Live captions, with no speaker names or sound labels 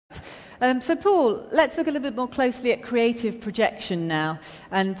So Paul, let's look a little bit more closely at creative projection now.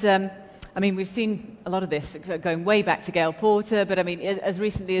 And I mean, we've seen a lot of this going way back to Gail Porter, but I mean, as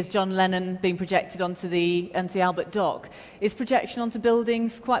recently as John Lennon being projected onto the Albert Dock. Is projection onto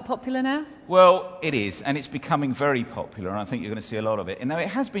buildings quite popular now? Well, it is, and it's becoming very popular, and I think you're going to see a lot of it. And now it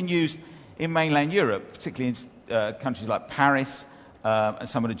has been used in mainland Europe, particularly in countries like Paris and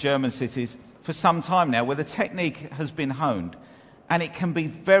some of the German cities, for some time now, where the technique has been honed. And it can be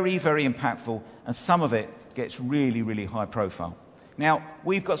very, very impactful, and some of it gets really, really high profile. Now,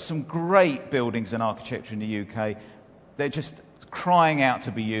 we've got some great buildings and architecture in the UK. They're just crying out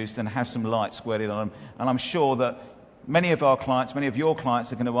to be used and have some light squared in on them. And I'm sure that many of our clients, many of your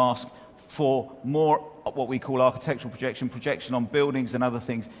clients, are going to ask for more what we call architectural projection on buildings and other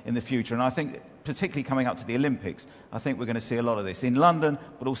things in the future. And I think, particularly coming up to the Olympics, I think we're going to see a lot of this in London,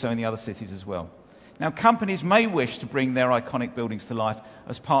 but also in the other cities as well. Now, companies may wish to bring their iconic buildings to life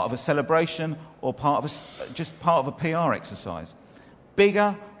as part of a celebration or just part of a PR exercise.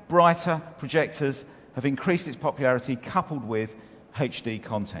 Bigger, brighter projectors have increased its popularity, coupled with HD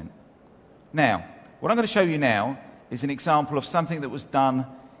content. Now, what I'm going to show you now is an example of something that was done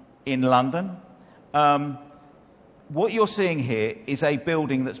in London. What you're seeing here is a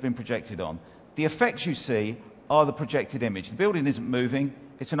building that's been projected on. The effects you see are the projected image. The building isn't moving,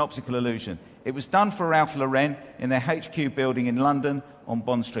 it's an optical illusion. It was done for Ralph Lauren in their HQ building in London on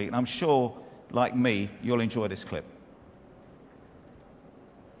Bond Street, and I'm sure, like me, you'll enjoy this clip.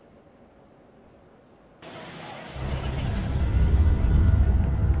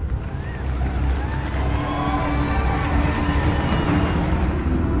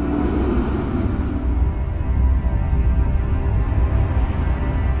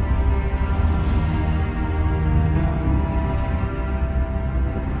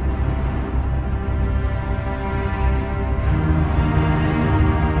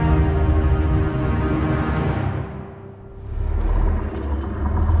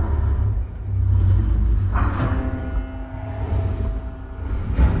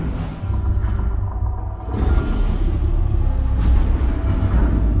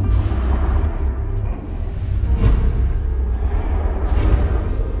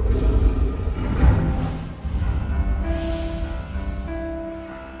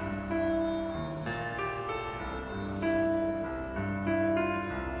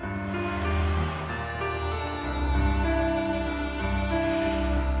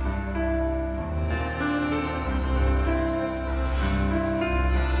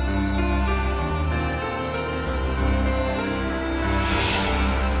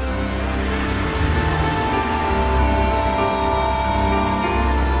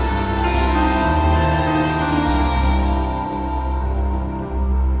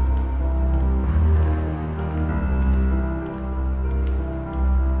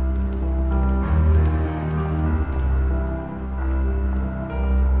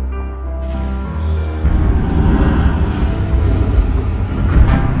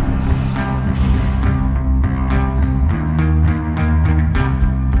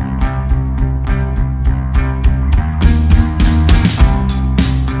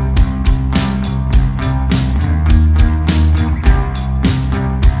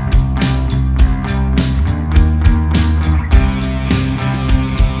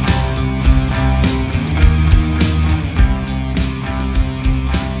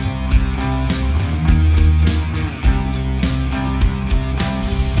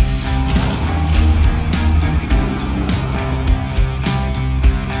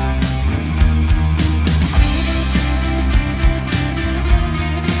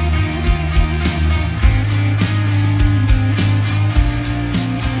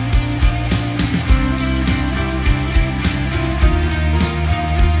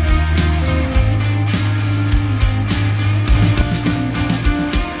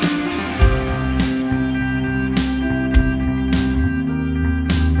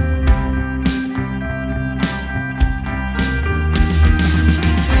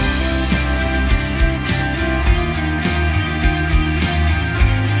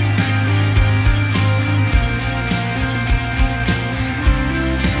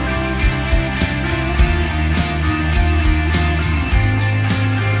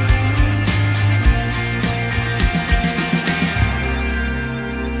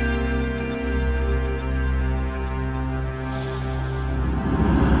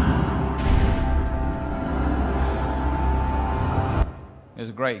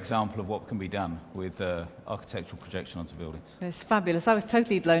 great example of what can be done with architectural projection onto buildings. It's fabulous. I was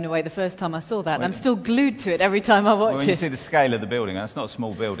totally blown away the first time I saw that, and I'm still glued to it every time I watch it. When you see the scale of the building, that's not a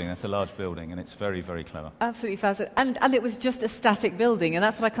small building, that's a large building, and it's very, very clever. Absolutely fascinating. And it was just a static building, and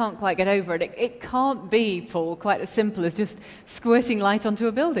that's what I can't quite get over. It can't be, Paul, quite as simple as just squirting light onto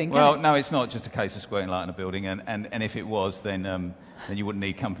a building, Well, no, it's not just a case of squirting light on a building, and if it was, then you wouldn't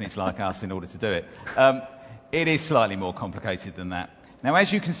need companies like us in order to do it. It is slightly more complicated than that. Now,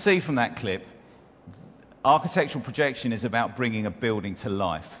 as you can see from that clip, architectural projection is about bringing a building to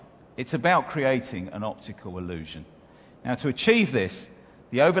life. It's about creating an optical illusion. Now, to achieve this,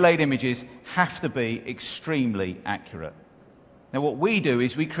 the overlaid images have to be extremely accurate. Now, what we do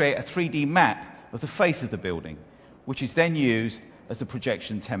is we create a 3D map of the face of the building, which is then used as the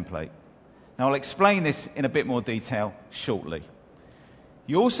projection template. Now, I'll explain this in a bit more detail shortly.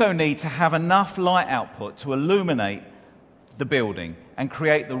 You also need to have enough light output to illuminate the building and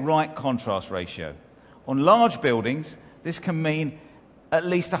create the right contrast ratio. On large buildings, this can mean at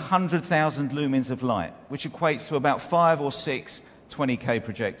least 100,000 lumens of light, which equates to about 5 or 6 20K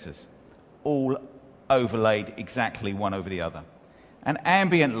projectors, all overlaid exactly one over the other. And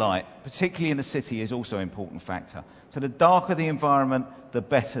ambient light, particularly in the city, is also an important factor. So the darker the environment, the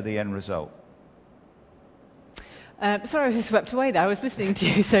better the end result. Sorry, I was just swept away there. I was listening to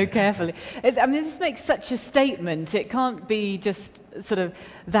you so carefully. This makes such a statement. It can't be just sort of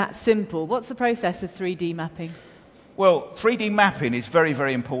that simple. What's the process of 3D mapping? Well, 3D mapping is very,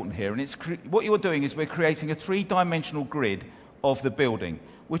 very important here. And what you're doing is we're creating a three-dimensional grid of the building,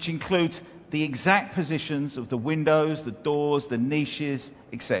 which includes the exact positions of the windows, the doors, the niches,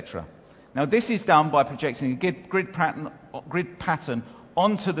 etc. Now, this is done by projecting a grid pattern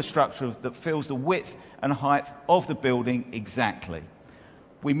onto the structure that fills the width and height of the building exactly.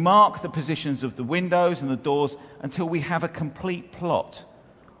 We mark the positions of the windows and the doors until we have a complete plot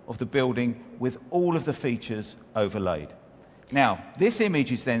of the building with all of the features overlaid. Now, this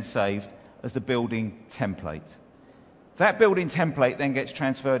image is then saved as the building template. That building template then gets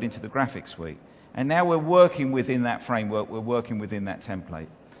transferred into the graphics suite, and now we're working within that framework, we're working within that template.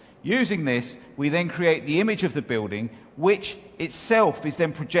 Using this, we then create the image of the building, which itself is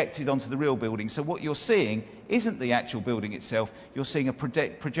then projected onto the real building. So what you're seeing isn't the actual building itself, you're seeing a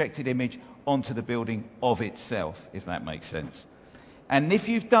projected image onto the building of itself, if that makes sense. And if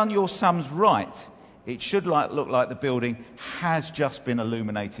you've done your sums right, it should look like the building has just been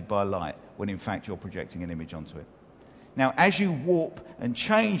illuminated by light, when in fact you're projecting an image onto it. Now, as you warp and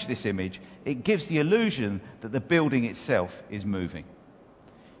change this image, it gives the illusion that the building itself is moving.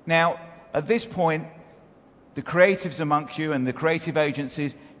 Now, at this point, the creatives amongst you and the creative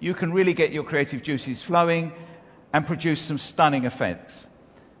agencies, you can really get your creative juices flowing and produce some stunning effects.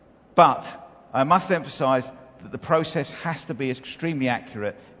 But I must emphasize that the process has to be extremely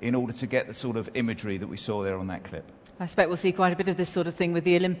accurate in order to get the sort of imagery that we saw there on that clip. I expect we'll see quite a bit of this sort of thing with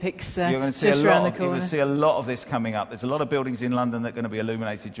the Olympics You're going to see around the corner. You're going to see a lot of this coming up. There's a lot of buildings in London that are going to be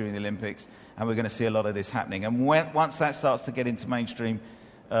illuminated during the Olympics, and we're going to see a lot of this happening. And once that starts to get into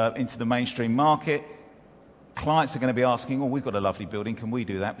the mainstream market, clients are going to be asking, we've got a lovely building, can we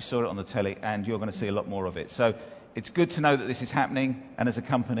do that? We saw it on the telly, and you're going to see a lot more of it. So it's good to know that this is happening, and as a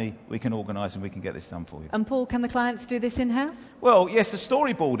company, we can organise and we can get this done for you. And Paul, can the clients do this in-house? Well, yes, the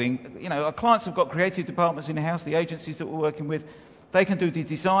storyboarding, our clients have got creative departments in-house, the agencies that we're working with, they can do the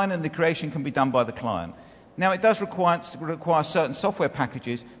design and the creation can be done by the client. Now, it does require certain software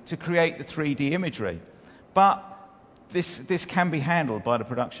packages to create the 3D imagery, but this can be handled by the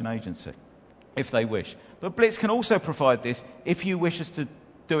production agency, if they wish. But Blitz can also provide this if you wish us to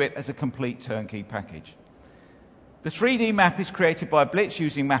do it as a complete turnkey package. The 3D map is created by Blitz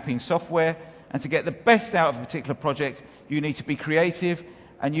using mapping software, and to get the best out of a particular project, you need to be creative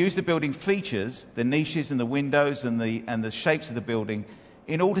and use the building features, the niches and the windows and the shapes of the building,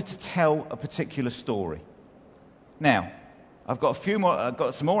 in order to tell a particular story. Now, I've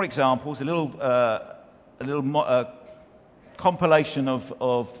got some more examples, a little compilation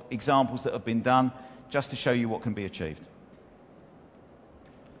of examples that have been done, just to show you what can be achieved.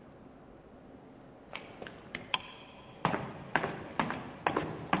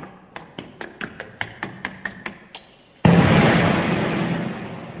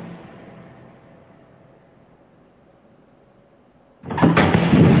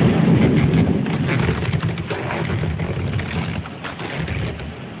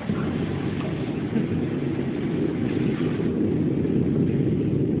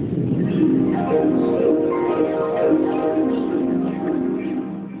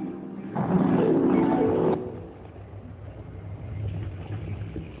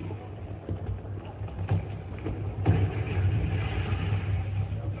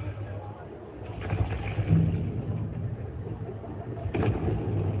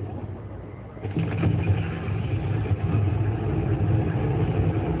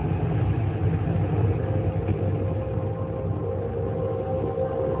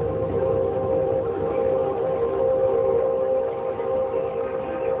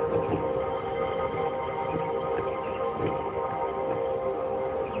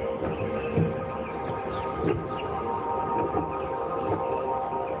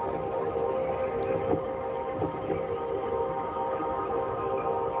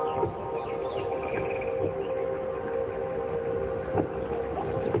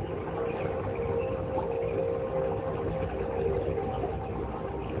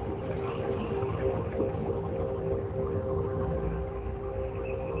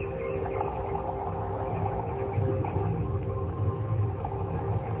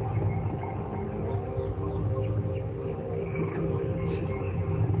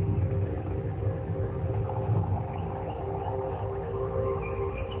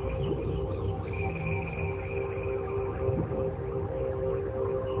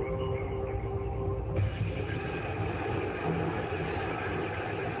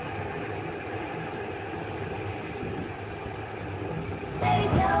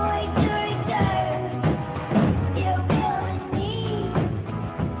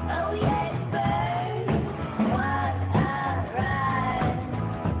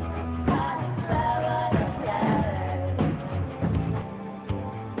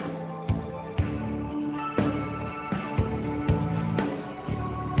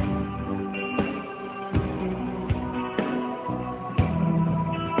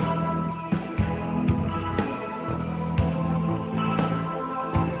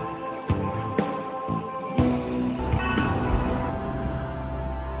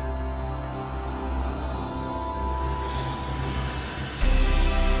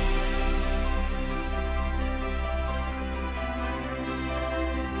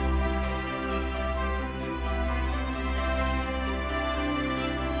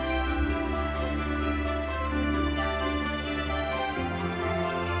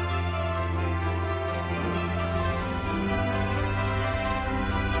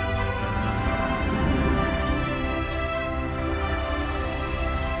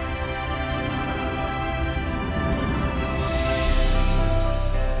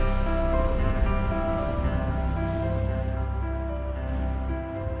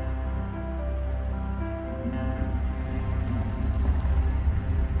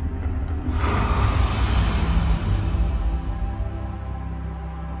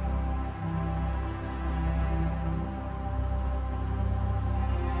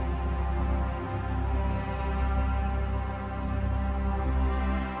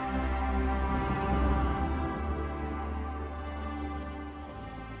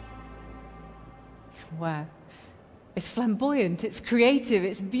 Wow. It's flamboyant, it's creative,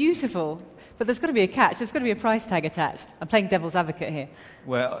 it's beautiful. But there's got to be a catch. There's got to be a price tag attached. I'm playing devil's advocate here.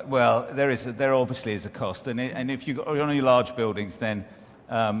 Well, there obviously is a cost, and if you're on your large buildings, then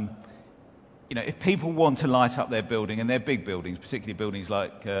if people want to light up their building, and they're big buildings, particularly buildings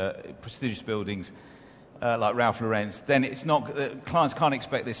like prestigious buildings like Ralph Lauren's, then it's not. Clients can't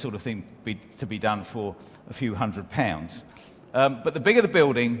expect this sort of thing to be done for a few £100. But the bigger the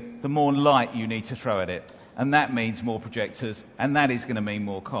building, the more light you need to throw at it, and that means more projectors, and that is going to mean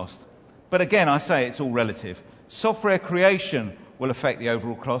more cost. But again, I say it's all relative. Software creation will affect the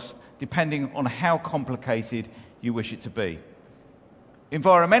overall cost depending on how complicated you wish it to be.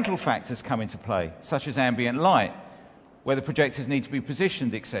 Environmental factors come into play, such as ambient light, where the projectors need to be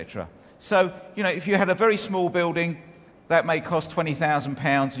positioned, etc. So, if you had a very small building, that may cost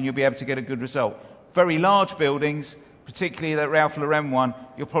 £20,000 and you'll be able to get a good result. Very large buildings, particularly that Ralph Lauren one,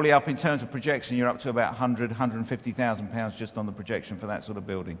 you're probably up in terms of projection, you're up to about £150,000 just on the projection for that sort of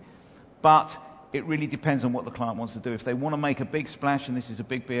building. But it really depends on what the client wants to do. If they want to make a big splash, and this is a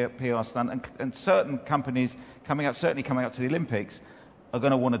big PR stunt, and certain companies certainly coming up to the Olympics, are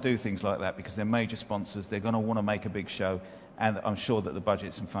going to want to do things like that because they're major sponsors. They're going to want to make a big show, and I'm sure that the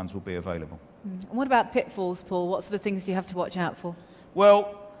budgets and funds will be available. And what about pitfalls, Paul? What sort of things do you have to watch out for?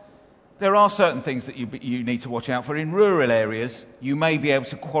 Well, there are certain things that you need to watch out for. In rural areas, you may be able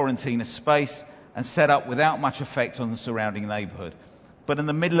to quarantine a space and set up without much effect on the surrounding neighbourhood. But in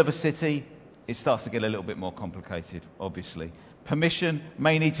the middle of a city, it starts to get a little bit more complicated, obviously. Permission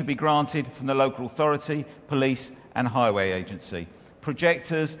may need to be granted from the local authority, police and highway agency.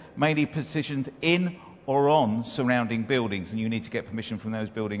 Projectors may be positioned in or on surrounding buildings, and you need to get permission from those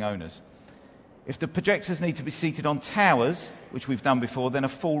building owners. If the projectors need to be seated on towers, which we've done before, then a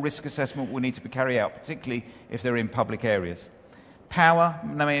full risk assessment will need to be carried out, particularly if they're in public areas. Power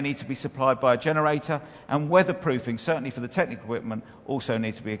may need to be supplied by a generator, and weatherproofing, certainly for the technical equipment, also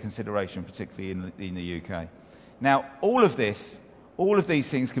needs to be a consideration, particularly in the UK. Now, all of these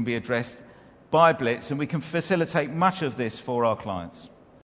things can be addressed by Blitz, and we can facilitate much of this for our clients.